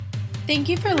Thank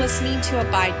you for listening to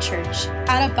Abide Church.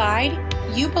 At Abide,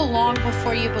 you belong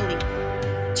before you believe.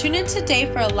 Tune in today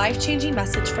for a life-changing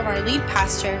message from our lead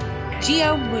pastor,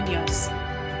 Gio Munoz.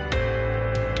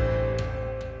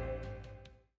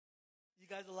 You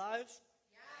guys alive?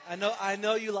 I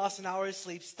know you lost an hour of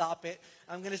sleep. Stop it.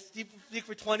 I'm going to speak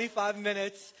for 25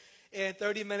 minutes and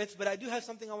 30 minutes, but I do have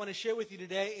something I want to share with you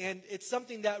today, and it's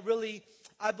something that really,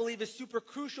 I believe, is super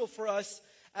crucial for us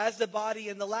as the body.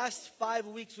 In the last 5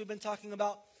 weeks, we've been talking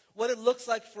about what it looks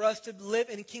like for us to live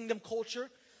in kingdom culture,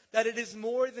 that it is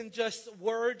more than just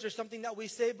words or something that we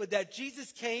say, but that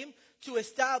Jesus came to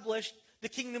establish the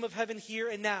kingdom of heaven here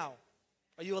and now.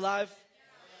 Are you alive?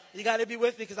 You got to be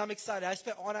with me because I'm excited. I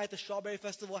spent all night at the Strawberry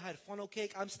Festival. I had funnel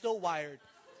cake. I'm still wired.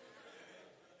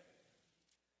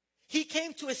 He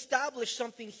came to establish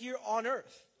something here on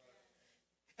earth.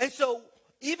 And so,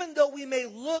 even though we may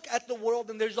look at the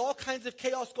world and there's all kinds of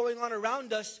chaos going on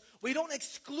around us, we don't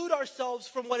exclude ourselves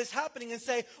from what is happening and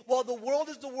say, well, the world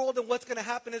is the world and what's going to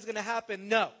happen is going to happen.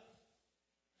 No.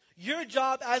 Your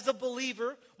job as a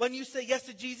believer, when you say yes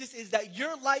to Jesus, is that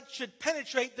your light should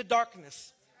penetrate the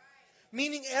darkness.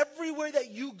 Meaning everywhere that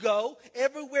you go,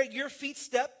 everywhere your feet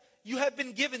step, you have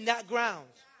been given that ground.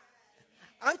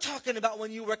 I'm talking about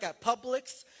when you work at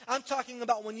Publix. I'm talking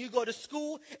about when you go to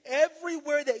school.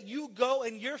 Everywhere that you go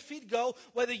and your feet go,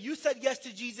 whether you said yes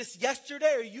to Jesus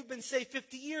yesterday or you've been saved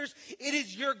 50 years, it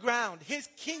is your ground. His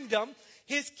kingdom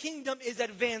is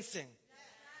advancing.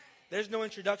 There's no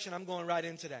introduction. I'm going right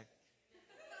in today.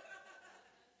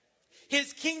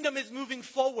 His kingdom is moving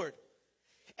forward.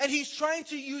 And he's trying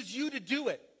to use you to do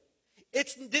it.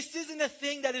 This isn't a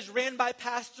thing that is ran by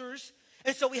pastors.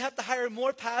 And so we have to hire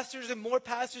more pastors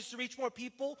to reach more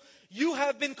people. You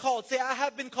have been called. Say, I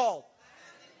have been called.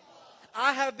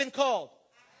 I have been called.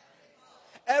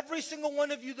 Every single one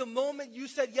of you, the moment you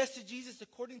said yes to Jesus,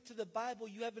 according to the Bible,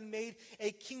 you have been made a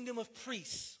kingdom of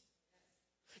priests.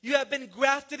 You have been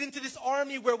grafted into this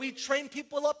army where we train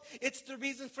people up. It's the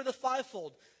reason for the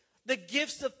fivefold. The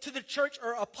gifts to the church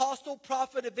are apostle,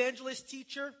 prophet, evangelist,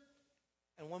 teacher,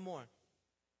 and one more.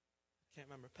 Can't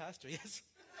remember. Pastor, yes.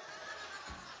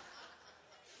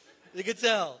 You can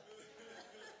tell.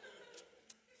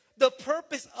 The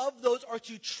purpose of those are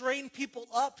to train people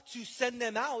up, to send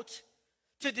them out,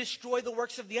 to destroy the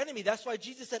works of the enemy. That's why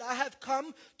Jesus said, I have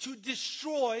come to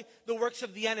destroy the works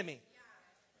of the enemy.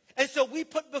 And so we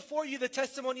put before you the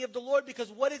testimony of the Lord,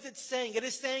 because what is it saying? It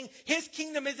is saying his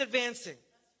kingdom is advancing.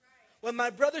 When my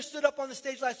brother stood up on the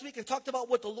stage last week and talked about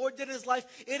what the Lord did in his life,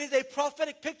 it is a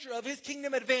prophetic picture of his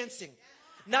kingdom advancing.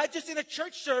 Not just in a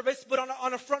church service, but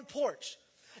on a front porch.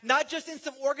 Not just in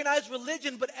some organized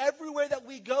religion, but everywhere that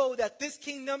we go, that this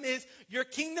kingdom is, your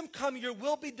kingdom come, your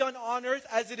will be done on earth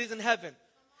as it is in heaven.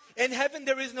 In heaven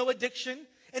there is no addiction.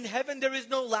 In heaven there is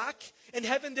no lack. In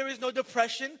heaven there is no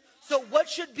depression. So what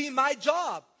should be my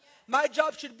job? My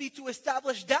job should be to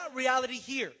establish that reality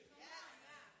here.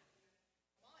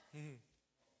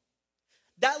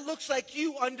 That looks like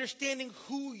you understanding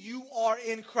who you are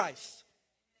in Christ.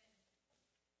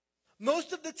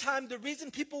 Most of the time, the reason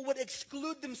people would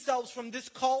exclude themselves from this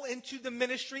call into the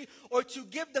ministry or to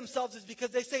give themselves is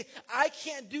because they say, I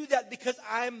can't do that because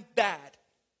I'm bad.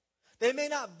 They may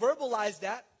not verbalize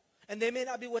that, and they may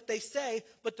not be what they say,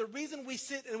 but the reason we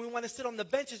sit and we want to sit on the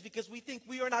bench is because we think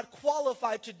we are not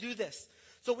qualified to do this.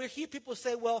 So we hear people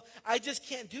say, well, I just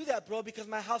can't do that, bro, because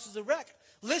my house is a wreck.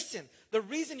 Listen, the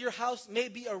reason your house may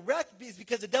be a wreck is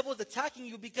because the devil is attacking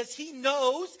you, because he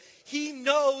knows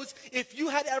if you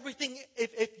had everything,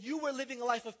 if you were living a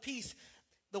life of peace,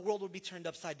 the world would be turned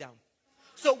upside down.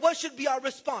 So what should be our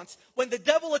response? When the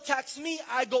devil attacks me,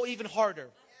 I go even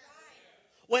harder.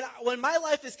 When my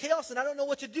life is chaos and I don't know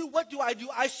what to do, what do?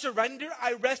 I surrender,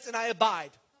 I rest, and I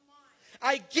abide.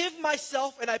 I give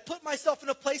myself and I put myself in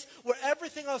a place where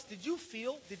everything else. Did you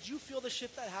feel the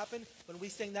shift that happened when we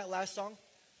sang that last song?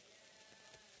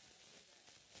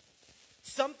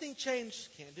 Something changed.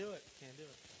 Can't do it. Something changed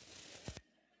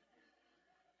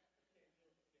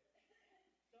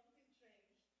whenever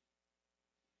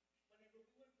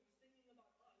we went from singing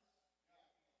about us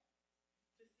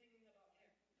to singing about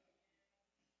him.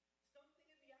 Something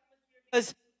in the atmosphere,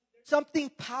 because there's something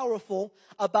powerful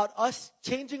about us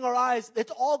changing our eyes.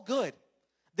 It's all good.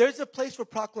 There's a place for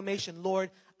proclamation.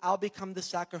 Lord, I'll become the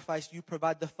sacrifice. You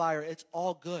provide the fire. It's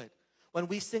all good. When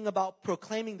we sing about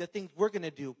proclaiming the things we're going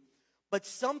to do. But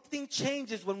something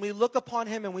changes when we look upon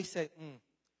him and we say,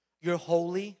 you're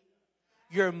holy,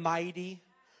 you're mighty,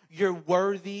 you're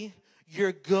worthy,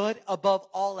 you're good above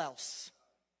all else.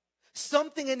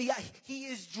 Something in he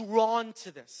is drawn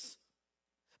to this.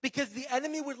 Because the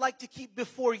enemy would like to keep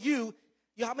before you,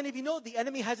 how many of you know the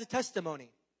enemy has a testimony?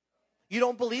 You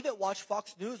don't believe it? Watch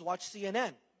Fox News, watch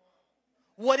CNN.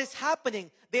 What is happening?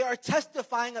 They are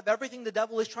testifying of everything the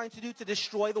devil is trying to do to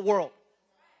destroy the world.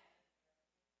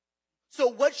 So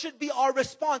what should be our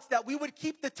response? That we would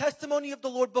keep the testimony of the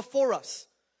Lord before us.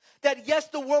 That yes,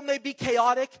 the world may be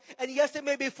chaotic, and yes, it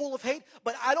may be full of hate,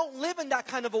 but I don't live in that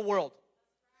kind of a world.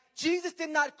 Jesus did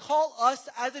not call us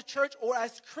as a church or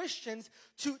as Christians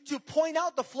to point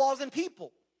out the flaws in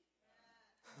people.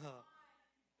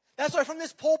 That's why from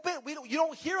this pulpit, you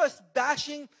don't hear us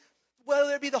bashing,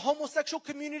 whether it be the homosexual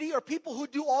community or people who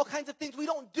do all kinds of things. We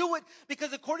don't do it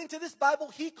because according to this Bible,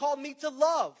 He called me to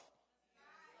love.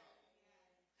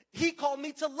 He called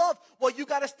me to love. Well, you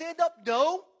got to stand up.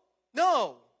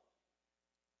 No.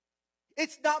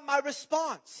 It's not my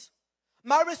response.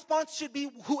 My response should be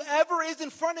whoever is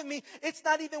in front of me. It's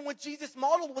not even what Jesus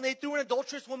modeled when they threw an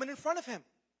adulterous woman in front of Him.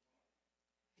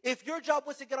 If your job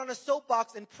was to get on a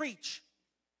soapbox and preach,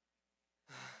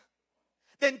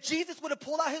 then Jesus would have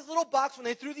pulled out His little box when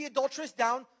they threw the adulteress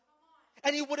down,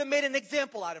 and He would have made an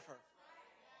example out of her.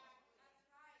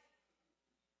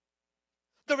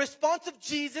 The response of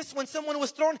Jesus when someone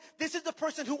was thrown, this is the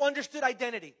person who understood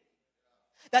identity.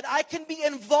 That I can be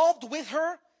involved with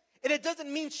her, and it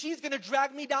doesn't mean she's going to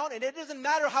drag me down, and it doesn't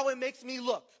matter how it makes me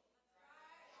look.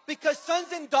 Because sons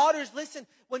and daughters, listen,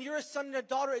 when you're a son and a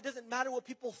daughter, it doesn't matter what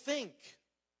people think.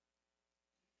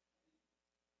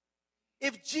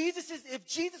 If Jesus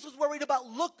was worried about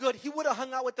look good, He would have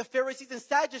hung out with the Pharisees and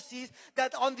Sadducees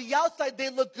that on the outside they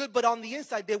looked good, but on the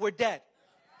inside they were dead.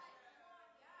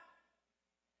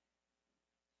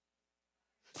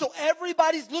 So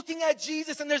everybody's looking at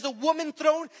Jesus and there's a woman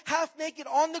thrown half naked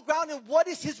on the ground. And what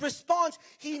is His response?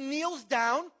 He kneels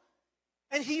down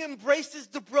and He embraces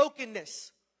the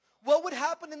brokenness. What would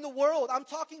happen in the world? I'm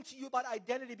talking to you about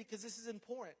identity because this is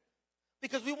important.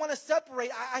 Because we want to separate.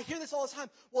 I hear this all the time.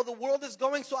 Well, the world is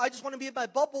going, so I just want to be in my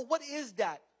bubble. What is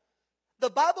that? The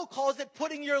Bible calls it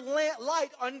putting your light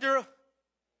under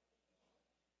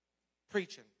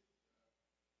preaching.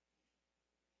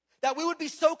 That we would be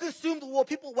so consumed, well,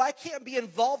 I can't be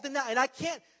involved in that, and I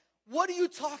can't. What are you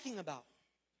talking about?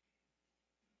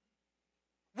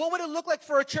 What would it look like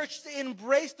for a church to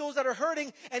embrace those that are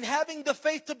hurting and having the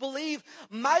faith to believe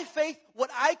my faith,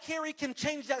 what I carry, can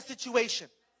change that situation?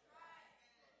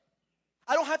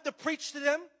 I don't have to preach to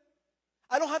them.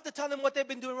 I don't have to tell them what they've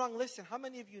been doing wrong. Listen, how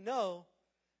many of you know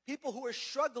people who are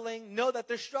struggling know that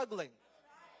they're struggling?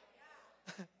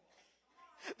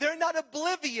 They're not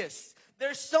oblivious.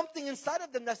 There's something inside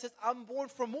of them that says, I'm born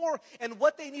for more. And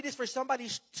what they need is for somebody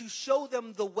to show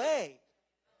them the way.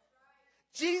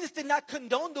 Jesus did not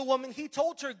condone the woman. He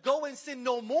told her, go and sin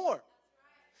no more.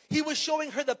 He was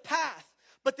showing her the path,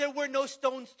 but there were no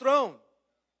stones thrown.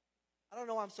 I don't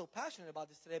know why I'm so passionate about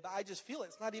this today, but I just feel it.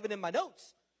 It's not even in my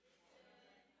notes.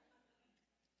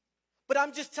 But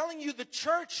I'm just telling you, the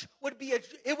church would be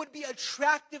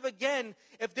attractive again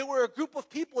if there were a group of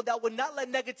people that would not let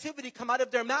negativity come out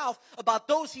of their mouth about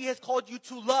those He has called you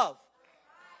to love.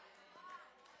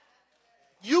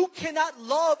 You cannot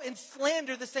love and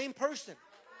slander the same person.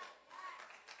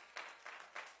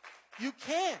 You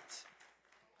can't.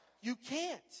 You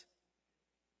can't.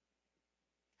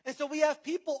 And so we have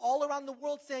people all around the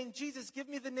world saying, Jesus, give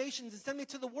me the nations and send me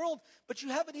to the world. But you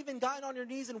haven't even gotten on your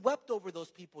knees and wept over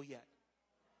those people yet.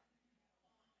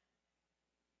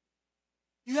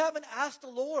 You haven't asked the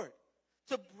Lord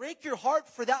to break your heart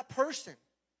for that person.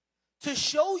 To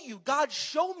show you, God,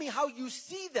 show me how you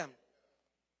see them.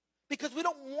 Because we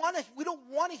don't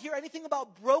want to hear anything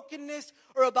about brokenness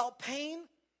or about pain.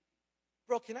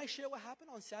 Bro, can I share what happened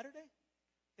on Saturday?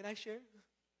 Can I share?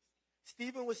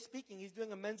 Stephen was speaking. He's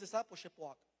doing a men's discipleship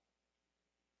walk.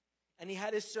 And he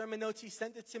had his sermon notes. He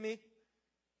sent it to me.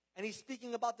 And he's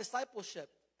speaking about discipleship.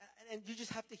 And you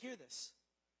just have to hear this.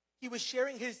 He was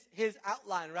sharing his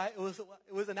outline, right?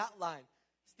 It was an outline.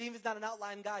 Stephen's not an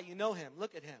outline guy. You know him.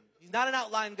 Look at him. He's not an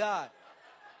outline guy.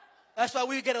 That's why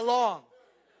we get along.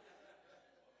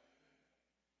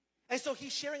 And so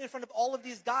he's sharing in front of all of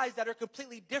these guys that are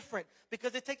completely different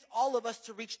because it takes all of us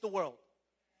to reach the world.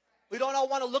 We don't all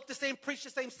want to look the same, preach the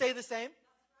same, say the same.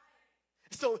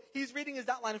 So he's reading his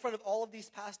outline in front of all of these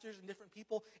pastors and different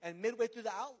people. And midway through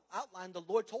the outline, the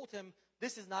Lord told him,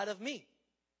 this is not of me.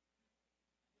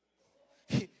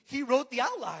 He wrote the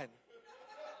outline.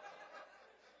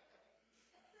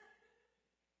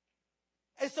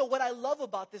 And so what I love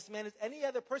about this man is any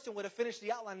other person would have finished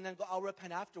the outline and then go, I'll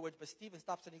repent afterwards. But Stephen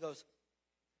stops and he goes,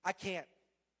 I can't.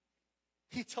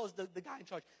 He tells the guy in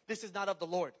charge, this is not of the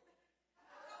Lord.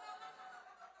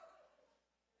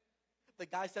 The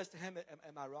guy says to him,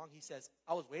 am I wrong? He says,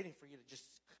 I was waiting for you to just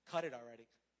cut it already.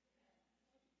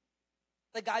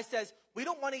 The guy says, we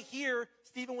don't want to hear,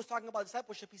 Stephen was talking about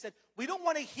discipleship. He said, we don't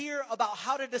want to hear about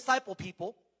how to disciple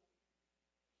people.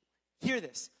 Hear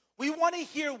this. We want to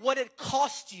hear what it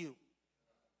cost you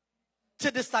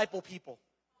to disciple people.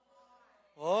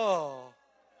 Oh.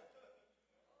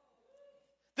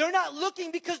 They're not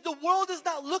looking, because the world is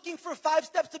not looking for 5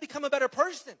 steps to become a better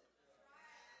person.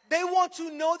 They want to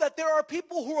know that there are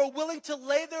people who are willing to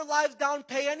lay their lives down,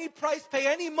 pay any price, pay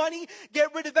any money,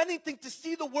 get rid of anything to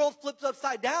see the world flipped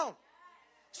upside down.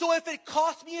 So if it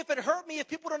costs me, if it hurt me, if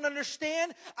people don't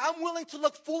understand, I'm willing to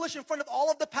look foolish in front of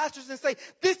all of the pastors and say,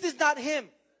 this is not him.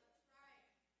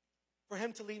 For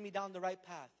him to lead me down the right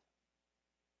path.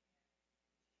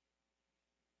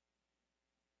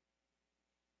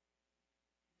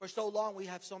 For so long, we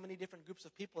have so many different groups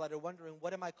of people that are wondering,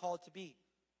 what am I called to be?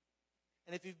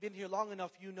 And if you've been here long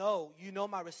enough, you know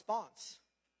my response.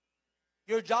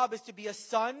 Your job is to be a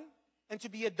son and to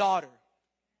be a daughter.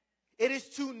 It is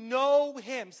to know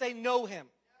him. Say, know him.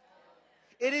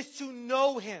 It is to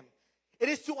know him. It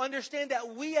is to understand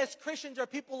that we as Christians are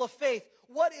people of faith.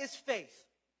 What is faith?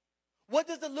 What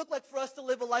does it look like for us to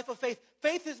live a life of faith?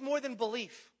 Faith is more than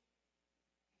belief.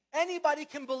 Anybody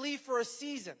can believe for a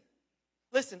season.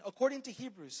 Listen, according to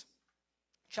Hebrews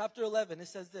chapter 11, it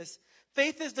says this.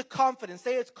 Faith is the confidence.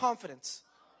 Say it's confidence.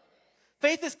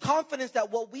 Faith is confidence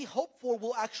that what we hope for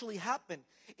will actually happen.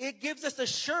 It gives us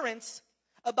assurance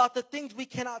about the things we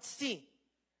cannot see.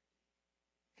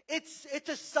 It's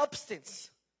a substance.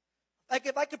 Like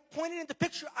if I could point it into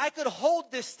picture, I could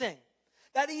hold this thing.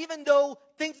 That even though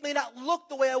things may not look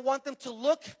the way I want them to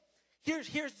look, here's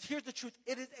the truth.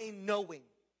 It is a knowing.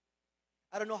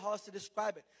 I don't know how else to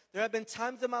describe it. There have been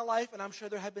times in my life, and I'm sure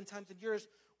there have been times in yours,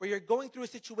 where you're going through a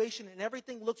situation and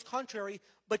everything looks contrary,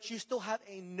 but you still have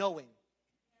a knowing.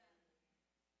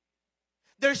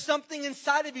 There's something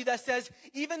inside of you that says,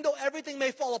 even though everything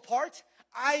may fall apart,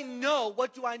 I know,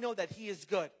 what do I know? That he is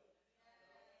good.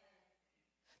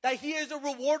 That he is a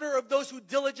rewarder of those who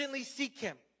diligently seek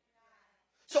him.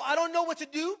 So I don't know what to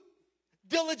do.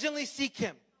 Diligently seek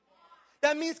him.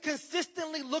 That means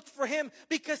consistently look for him,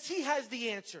 because he has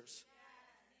the answers.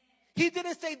 He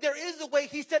didn't say there is a way.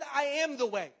 He said, I am the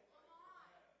way.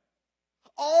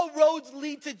 All roads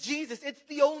lead to Jesus. It's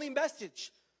the only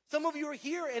message. Some of you are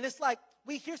here and it's like,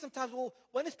 we hear sometimes, well,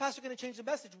 when is pastor going to change the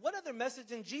message? What other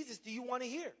message in Jesus do you want to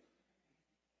hear?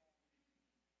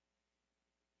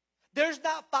 There's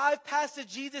not 5 paths to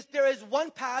Jesus. There is one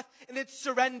path, and it's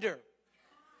surrender.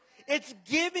 It's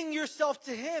giving yourself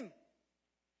to him.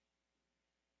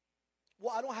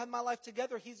 Well, I don't have my life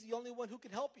together. He's the only one who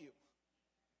can help you.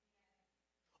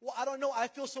 Well, I don't know. I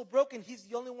feel so broken. He's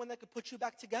the only one that could put you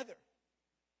back together.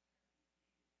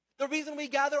 The reason we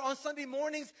gather on Sunday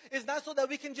mornings is not so that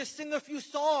we can just sing a few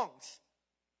songs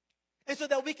and so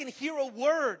that we can hear a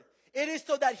word. It is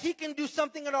so that he can do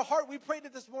something in our heart. We prayed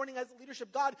it this morning as a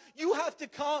leadership. God, you have to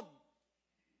come.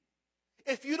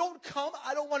 If you don't come,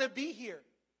 I don't want to be here.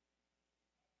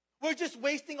 We're just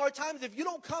wasting our time if you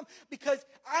don't come, because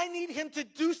I need him to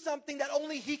do something that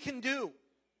only he can do.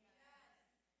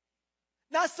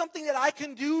 Not something that I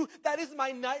can do. That is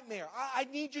my nightmare. I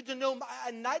need you to know,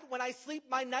 at night when I sleep,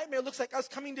 my nightmare looks like us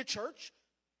coming to church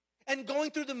and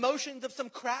going through the motions of some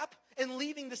crap and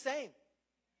leaving the same.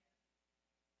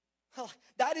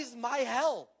 That is my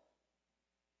hell.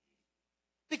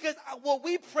 Because what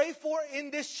we pray for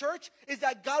in this church is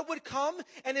that God would come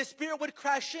and his spirit would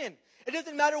crash in. It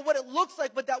doesn't matter what it looks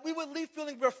like, but that we would leave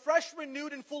feeling refreshed,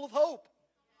 renewed, and full of hope.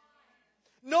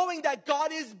 Knowing that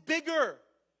God is bigger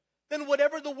than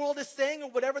whatever the world is saying or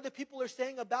whatever the people are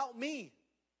saying about me.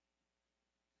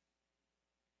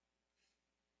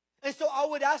 And so I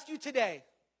would ask you today,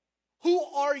 who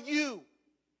are you?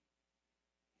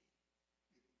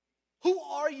 Who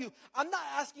are you? I'm not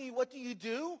asking you, what do you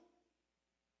do?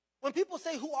 When people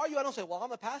say, who are you? I don't say, well,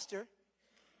 I'm a pastor.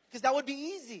 Because that would be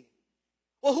easy.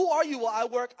 Well, who are you? Well, I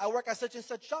work at such and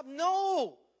such job.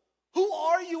 No. Who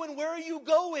are you and where are you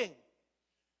going?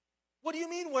 What do you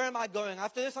mean, where am I going?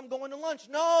 After this, I'm going to lunch.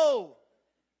 No.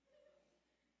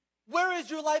 Where is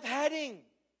your life heading?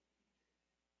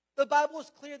 The Bible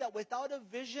is clear that without a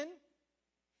vision,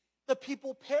 the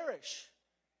people perish.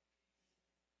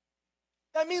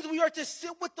 That means we are to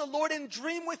sit with the Lord and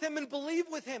dream with him and believe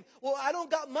with him. Well, I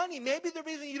don't got money. Maybe the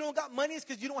reason you don't got money is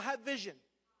because you don't have vision.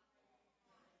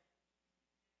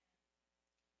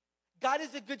 God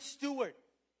is a good steward.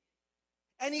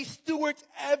 And he stewards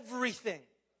everything.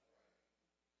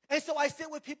 And so I sit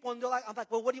with people and I'm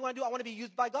like, well, what do you want to do? I want to be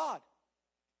used by God.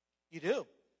 You do?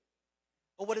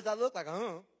 Well, what does that look like?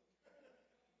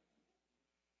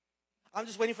 I'm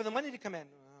just waiting for the money to come in.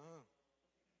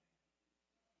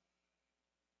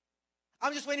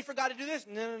 I'm just waiting for God to do this.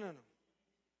 No.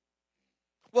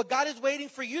 What God is waiting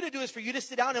for you to do is for you to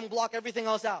sit down and block everything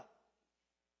else out.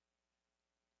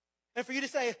 And for you to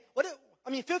say,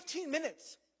 15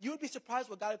 minutes. You would be surprised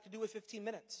what God could do with 15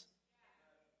 minutes.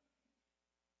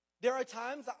 There are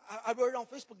times, I wrote it on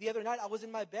Facebook the other night, I was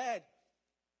in my bed,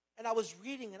 and I was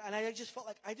reading, and I just felt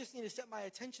like I just need to set my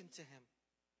attention to him.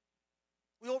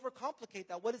 We overcomplicate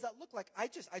that. What does that look like? I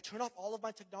turn off all of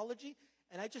my technology,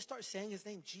 and I just start saying his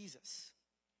name, Jesus.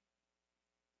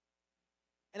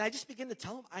 And I just begin to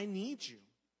tell him, I need you.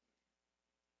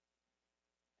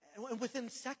 And within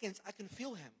seconds, I can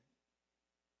feel him.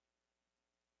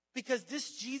 Because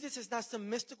this Jesus is not some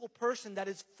mystical person that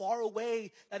is far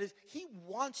away. He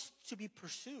wants to be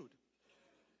pursued.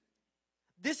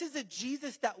 This is a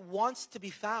Jesus that wants to be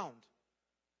found.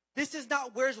 This is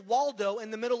not where's Waldo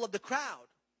in the middle of the crowd.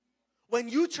 When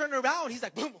you turn around, he's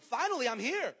like, boom, finally I'm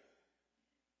here.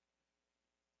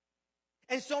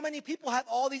 And so many people have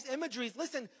all these imageries.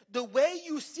 Listen, the way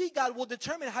you see God will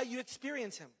determine how you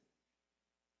experience him.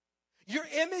 Your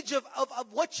image of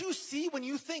what you see when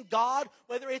you think God,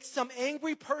 whether it's some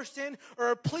angry person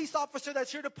or a police officer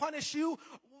that's here to punish you,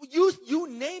 you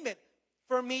name it.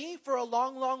 For me, for a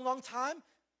long time,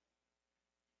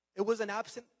 it was an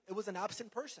absent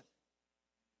person.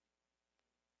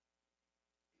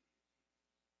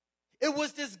 It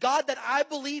was this God that I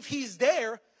believe he's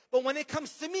there, but when it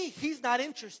comes to me, he's not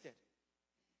interested.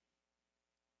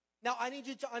 Now, I need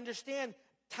you to understand,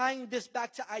 tying this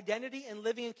back to identity and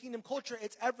living in kingdom culture,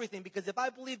 it's everything. Because if I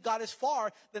believe God is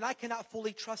far, then I cannot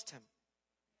fully trust him.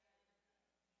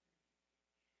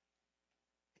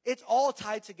 It's all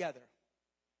tied together.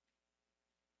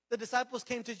 The disciples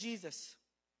came to Jesus.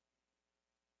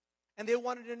 And they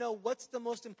wanted to know, what's the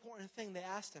most important thing? They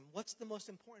asked him, what's the most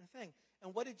important thing?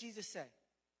 And what did Jesus say?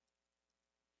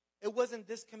 It wasn't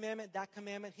this commandment, that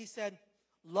commandment. He said,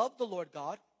 love the Lord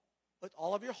God with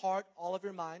all of your heart, all of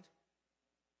your mind,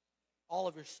 all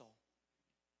of your soul.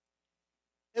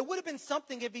 It would have been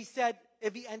something if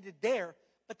he ended there,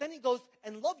 but then he goes,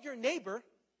 and love your neighbor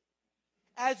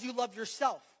as you love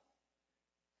yourself.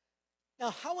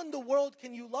 Now, how in the world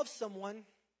can you love someone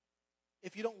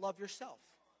if you don't love yourself?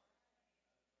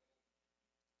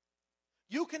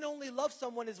 You can only love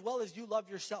someone as well as you love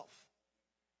yourself.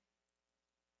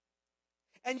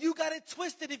 And you got it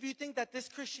twisted if you think that this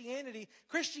Christianity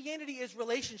is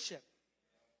relationship.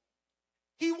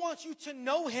 He wants you to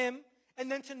know him and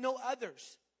then to know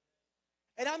others.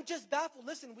 And I'm just baffled.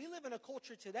 Listen, we live in a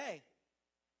culture today,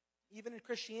 even in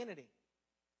Christianity,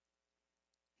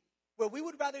 where we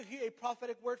would rather hear a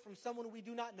prophetic word from someone we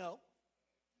do not know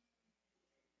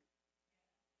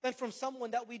than from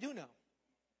someone that we do know.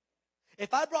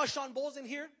 If I brought Sean Bowles in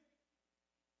here,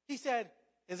 he said,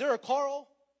 is there a Carl?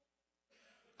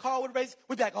 Carl would raise,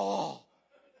 we'd be like, oh.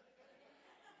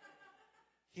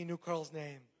 He knew Carl's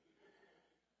name.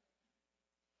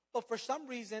 But for some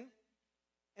reason,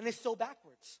 and it's so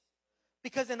backwards,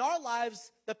 because in our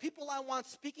lives, the people I want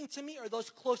speaking to me are those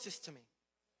closest to me.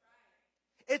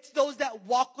 It's those that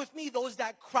walk with me, those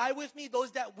that cry with me,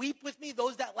 those that weep with me,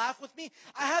 those that laugh with me.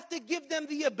 I have to give them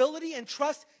the ability and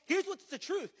trust. Here's what's the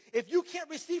truth. If you can't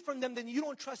receive from them, then you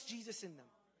don't trust Jesus in them.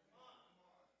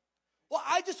 Well,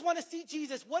 I just want to see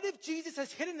Jesus. What if Jesus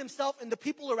has hidden himself in the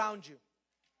people around you?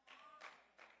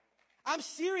 I'm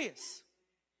serious.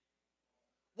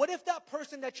 What if that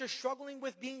person that you're struggling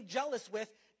with, being jealous with,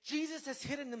 Jesus has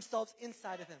hidden himself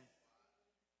inside of him?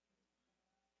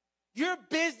 You're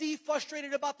busy,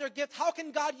 frustrated about their gift. How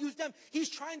can God use them? He's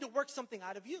trying to work something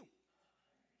out of you.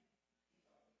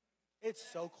 It's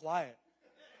so quiet.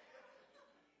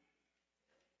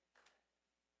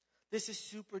 This is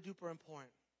super duper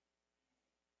important.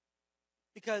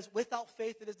 Because without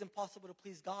faith, it is impossible to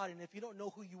please God. And if you don't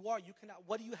know who you are, you cannot.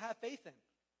 What do you have faith in?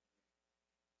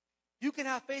 You can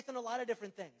have faith in a lot of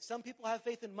different things. Some people have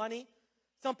faith in money.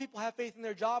 Some people have faith in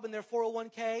their job and their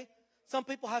 401k. Some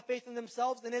people have faith in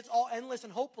themselves, and it's all endless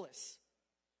and hopeless.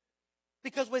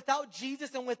 Because without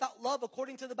Jesus and without love,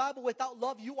 according to the Bible, without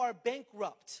love, you are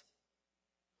bankrupt.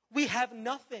 We have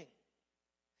nothing.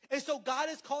 And so God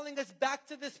is calling us back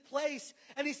to this place,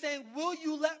 and he's saying, will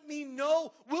you let me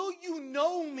know? Will you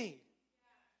know me?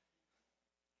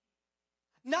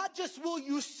 Not just will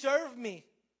you serve me.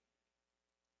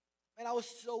 And I was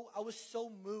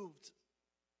so moved.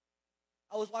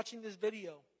 I was watching this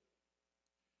video.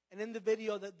 And in the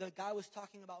video, the guy was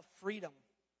talking about freedom.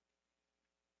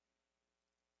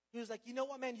 He was like, you know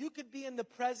what, man? You could be in the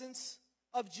presence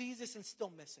of Jesus and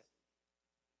still miss it.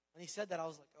 When he said that, I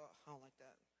was like, oh, I don't like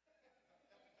that.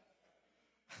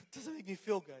 It doesn't make me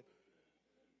feel good.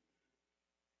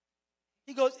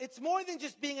 He goes, it's more than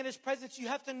just being in his presence. You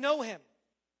have to know him.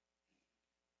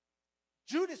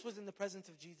 Judas was in the presence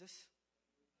of Jesus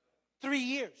 3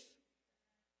 years.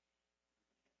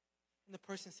 And the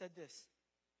person said this.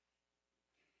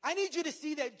 I need you to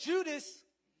see that Judas,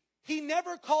 he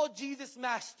never called Jesus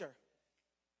master.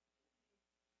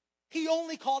 He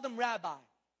only called him rabbi.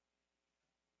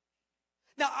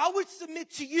 Now, I would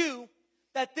submit to you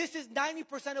that this is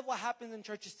 90% of what happens in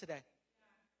churches today.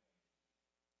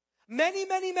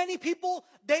 Many people,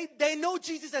 they know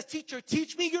Jesus as teacher.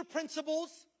 Teach me your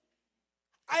principles.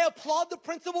 I applaud the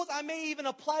principles. I may even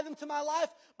apply them to my life.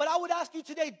 But I would ask you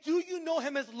today, do you know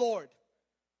him as Lord?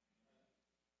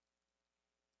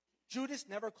 Judas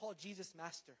never called Jesus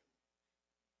master.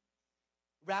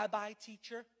 Rabbi,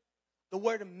 teacher. The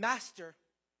word master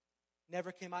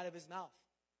never came out of his mouth.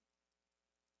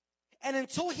 And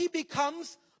until he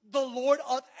becomes the Lord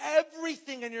of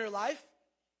everything in your life,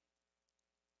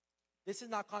 this is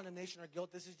not condemnation or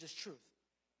guilt. This is just truth.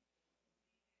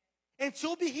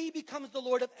 Until he becomes the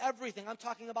Lord of everything. I'm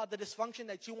talking about the dysfunction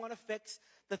that you want to fix,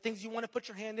 the things you want to put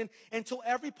your hand in. Until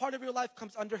every part of your life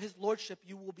comes under his lordship,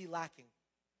 you will be lacking.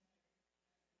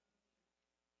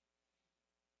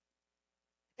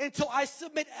 Until I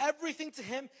submit everything to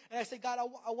him and I say, God,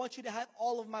 I want you to have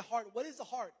all of my heart. What is the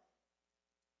heart?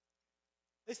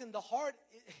 Listen, the heart,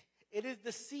 it is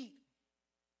the seat.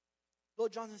 Bill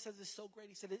Johnson says this so great.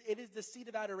 He said, it is the seat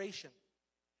of adoration.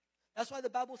 That's why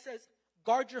the Bible says,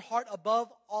 guard your heart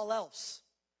above all else.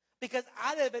 Because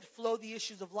out of it flow the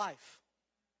issues of life.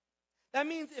 That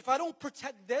means if I don't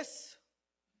protect this,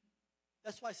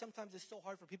 that's why sometimes it's so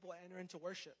hard for people to enter into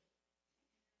worship.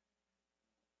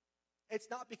 It's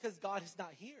not because God is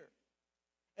not here.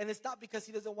 And it's not because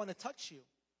he doesn't want to touch you.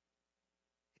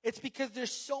 It's because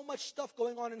there's so much stuff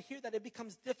going on in here that it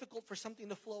becomes difficult for something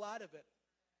to flow out of it.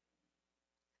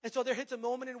 And so there hits a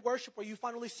moment in worship where you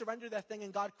finally surrender that thing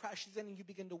and God crashes in and you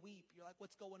begin to weep. You're like,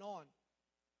 what's going on?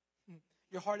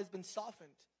 Your heart has been softened.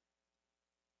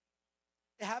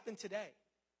 It happened today.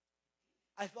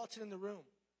 I felt it in the room.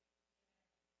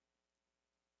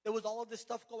 There was all of this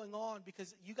stuff going on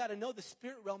because you got to know the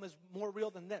spirit realm is more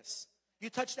real than this. You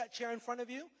touch that chair in front of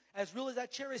you, as real as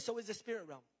that chair is, so is the spirit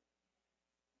realm.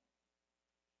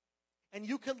 And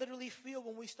you could literally feel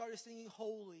when we started singing,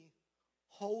 holy,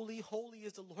 holy, holy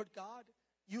is the Lord God.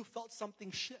 You felt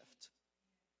something shift.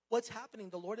 What's happening?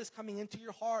 The Lord is coming into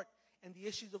your heart and the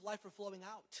issues of life are flowing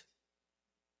out.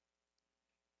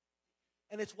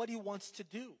 And it's what he wants to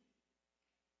do.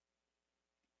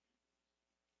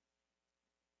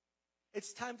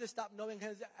 It's time to stop knowing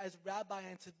him as rabbi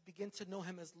and to begin to know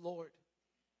him as Lord.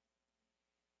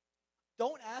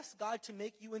 Don't ask God to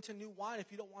make you into new wine if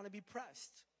you don't want to be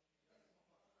pressed.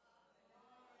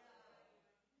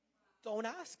 Don't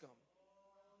ask him.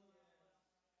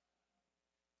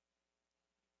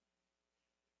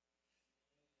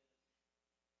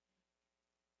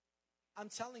 I'm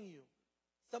telling you,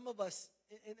 some of us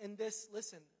in this,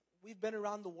 listen, we've been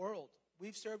around the world.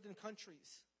 We've served in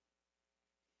countries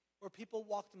where people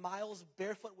walked miles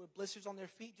barefoot with blisters on their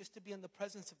feet just to be in the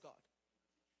presence of God.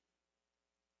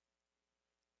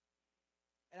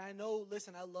 And I know,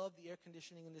 listen, I love the air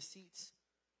conditioning in the seats,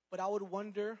 but I would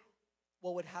wonder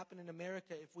what would happen in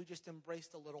America if we just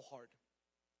embraced a little hard.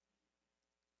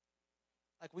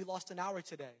 Like we lost an hour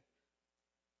today.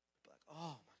 Like,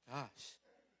 oh my gosh.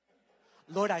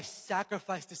 Lord, I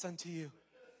sacrifice this unto you.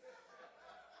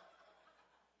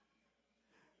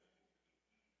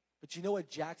 But you know what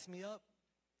jacks me up?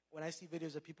 When I see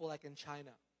videos of people like in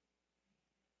China.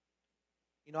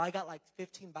 You know, I got like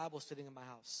 15 Bibles sitting in my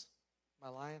house. Am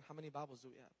I lying? How many Bibles do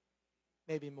we have?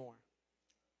 Maybe more.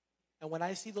 And when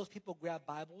I see those people grab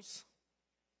Bibles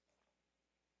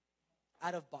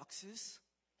out of boxes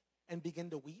and begin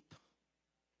to weep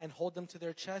and hold them to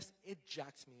their chest, it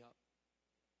jacks me up.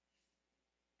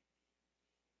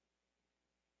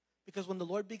 Because when the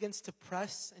Lord begins to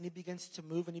press and he begins to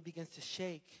move and he begins to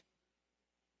shake,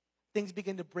 things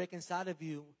begin to break inside of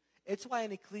you. It's why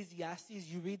in Ecclesiastes,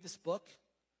 you read this book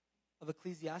of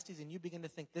Ecclesiastes and you begin to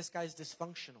think this guy's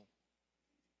dysfunctional.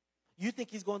 You think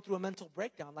he's going through a mental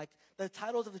breakdown. Like the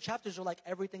titles of the chapters are like,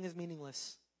 everything is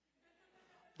meaningless.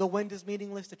 The wind is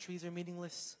meaningless. The trees are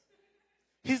meaningless.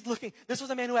 He's looking. This was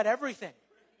a man who had everything.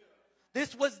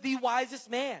 This was the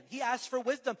wisest man. He asked for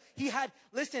wisdom. He had,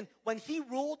 listen, when he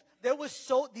ruled,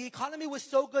 the economy was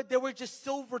so good, there were just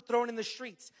silver thrown in the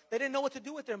streets. They didn't know what to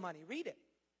do with their money. Read it.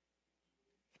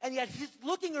 And yet he's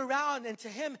looking around and to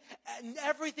him,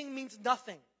 everything means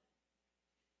nothing.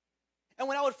 And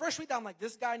when I would first read that, I'm like,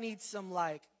 this guy needs some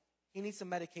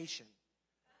medication.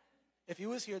 If he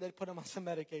was here, they'd put him on some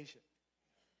medication.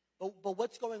 But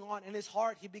what's going on? In his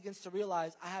heart, he begins to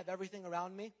realize, I have everything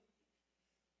around me.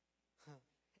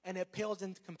 And it pales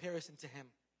in comparison to him.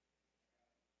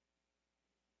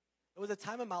 There was a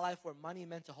time in my life where money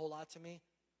meant a whole lot to me.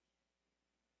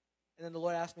 And then the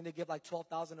Lord asked me to give like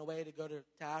 $12,000 away to go to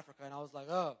Africa. And I was like,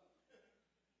 oh.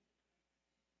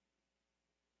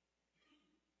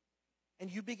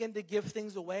 And you begin to give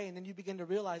things away, and then you begin to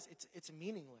realize it's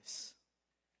meaningless.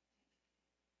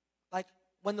 Like,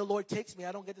 when the Lord takes me,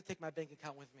 I don't get to take my bank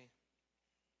account with me.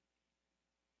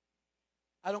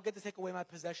 I don't get to take away my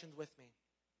possessions with me.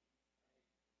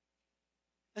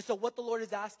 And so what the Lord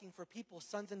is asking for people,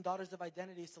 sons and daughters of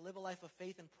identity, is to live a life of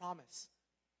faith and promise.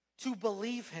 To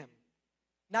believe him.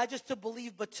 Not just to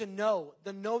believe, but to know.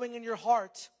 The knowing in your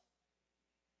heart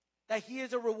that he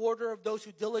is a rewarder of those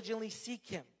who diligently seek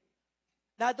him.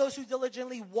 Not those who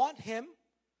diligently want him.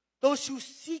 Those who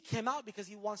seek him out because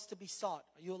he wants to be sought.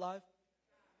 Are you alive?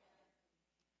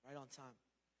 Right on time.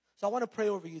 So I want to pray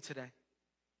over you today.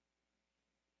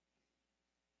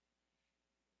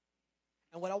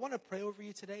 And what I want to pray over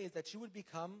you today is that you would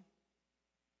become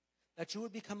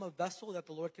a vessel that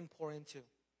the Lord can pour into.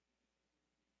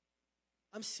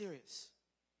 I'm serious.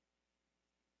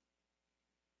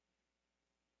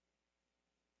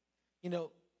 You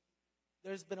know,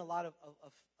 there's been a lot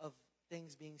of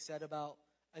things being said about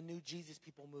a new Jesus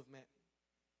People movement.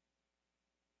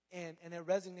 And it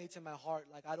resonates in my heart.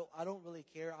 Like, I don't really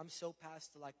care. I'm so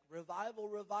past to like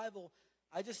revival.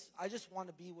 I just want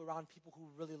to be around people who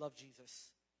really love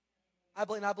Jesus. I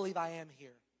believe I am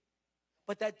here.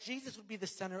 But that Jesus would be the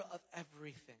center of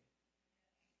everything.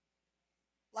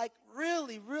 Like,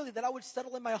 really, that I would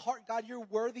settle in my heart, God, you're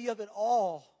worthy of it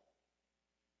all.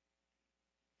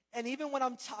 And even when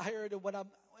I'm tired and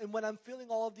when I'm feeling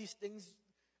all of these things,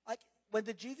 like when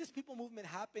the Jesus People movement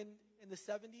happened in the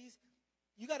 70s,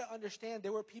 you got to understand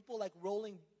there were people like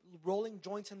rolling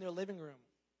joints in their living room.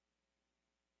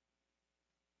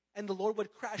 And the Lord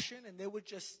would crash in and they were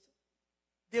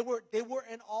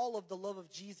in awe of the love of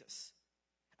Jesus.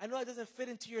 I know that doesn't fit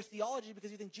into your theology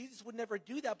because you think Jesus would never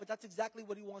do that, but that's exactly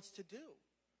what he wants to do.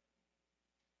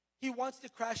 He wants to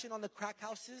crash in on the crack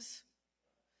houses.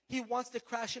 He wants to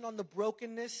crash in on the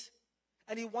brokenness.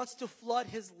 And he wants to flood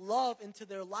his love into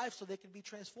their life so they can be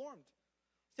transformed.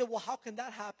 You say, well, how can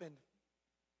that happen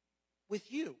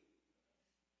with you?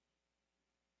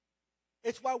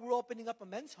 It's why we're opening up a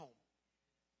men's home.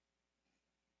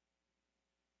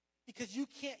 Because you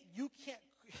can't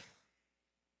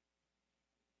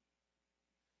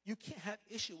have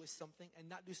issue with something and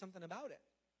not do something about it.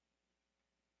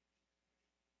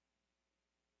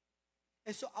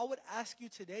 And so I would ask you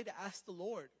today to ask the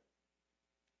Lord,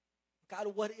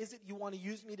 God, what is it you want to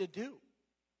use me to do?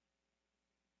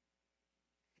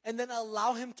 And then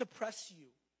allow him to press you.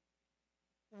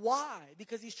 Why?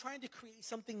 Because he's trying to create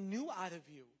something new out of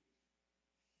you.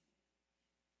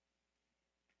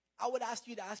 I would ask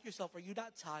you to ask yourself, are you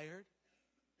not tired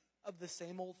of the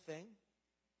same old thing?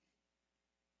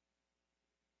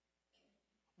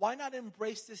 Why not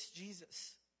embrace this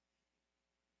Jesus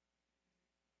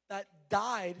that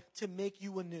died to make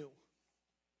you anew?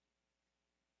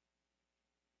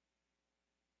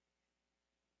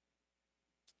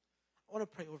 I want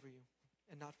to pray over you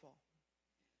and not fall.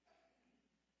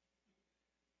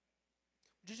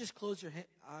 Would you just close your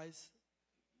eyes,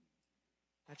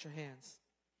 not your hands?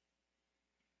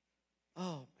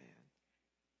 Oh, man.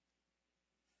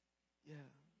 Yeah.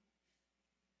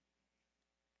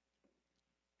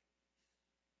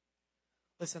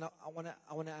 Listen, I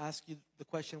want to ask you the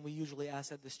question we usually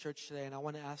ask at this church today, and I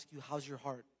want to ask you, how's your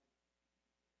heart?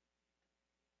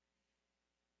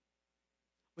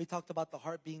 We talked about the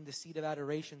heart being the seat of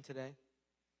adoration today.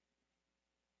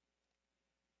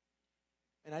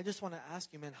 And I just want to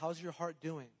ask you, man, how's your heart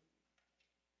doing?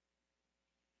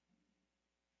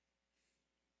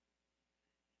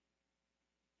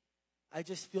 I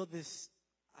just feel this,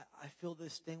 I feel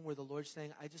this thing where the Lord's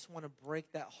saying, I just want to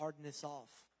break that hardness off.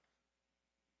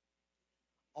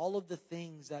 All of the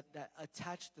things that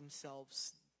attach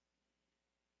themselves,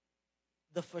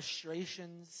 the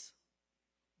frustrations,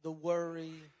 the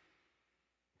worry,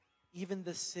 even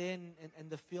the sin and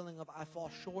the feeling of I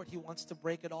fall short, he wants to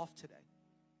break it off today.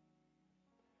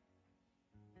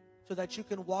 So that you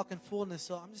can walk in fullness.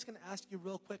 So I'm just going to ask you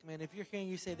real quick, man, if you're here and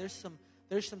you say, there's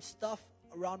some stuff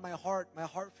around my heart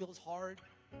feels hard,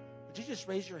 would you just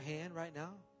raise your hand right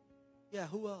now? Yeah,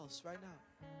 who else right now?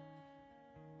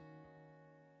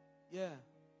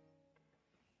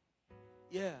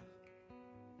 Yeah.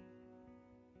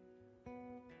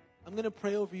 I'm going to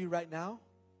pray over you right now.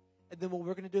 And then what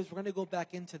we're going to do is we're going to go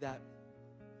back into that.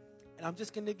 And I'm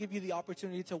just going to give you the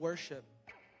opportunity to worship.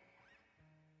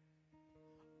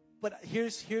 But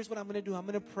here's what I'm going to do. I'm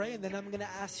going to pray, and then I'm going to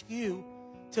ask you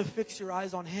to fix your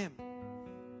eyes on him.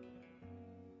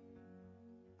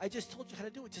 I just told you how to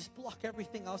do it. Just block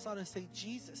everything else out and say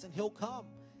Jesus, and he'll come.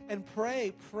 And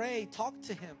pray, talk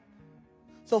to him.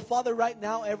 So Father, right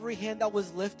now, every hand that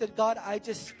was lifted, God, I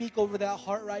just speak over that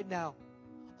heart right now.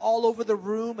 All over the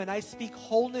room, and I speak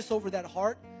wholeness over that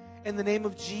heart in the name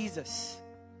of Jesus.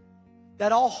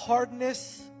 That all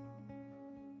hardness,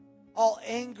 all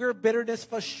anger, bitterness,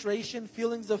 frustration,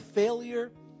 feelings of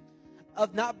failure,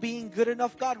 of not being good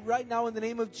enough, God, right now in the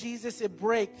name of Jesus, it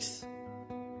breaks.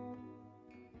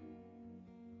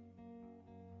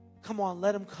 Come on,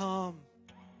 let him come.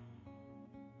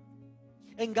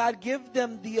 And God, give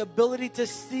them the ability to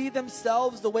see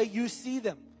themselves the way you see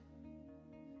them.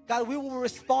 God, we will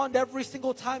respond every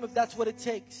single time if that's what it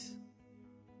takes.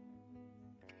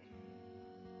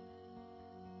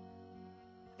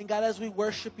 And God, as we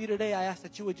worship you today, I ask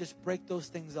that you would just break those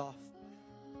things off.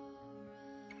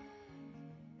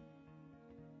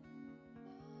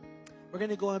 We're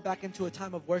going to go back into a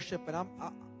time of worship, and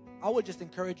I would just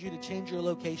encourage you to change your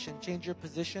location, change your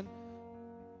position,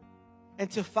 and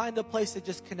to find a place to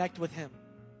just connect with him.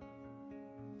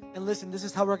 And listen, this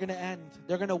is how we're going to end.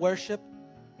 They're going to worship,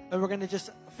 and we're going to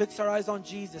just fix our eyes on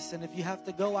Jesus. And if you have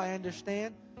to go, I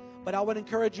understand. But I would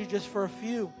encourage you just for a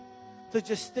few to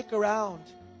just stick around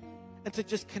and to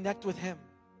just connect with him.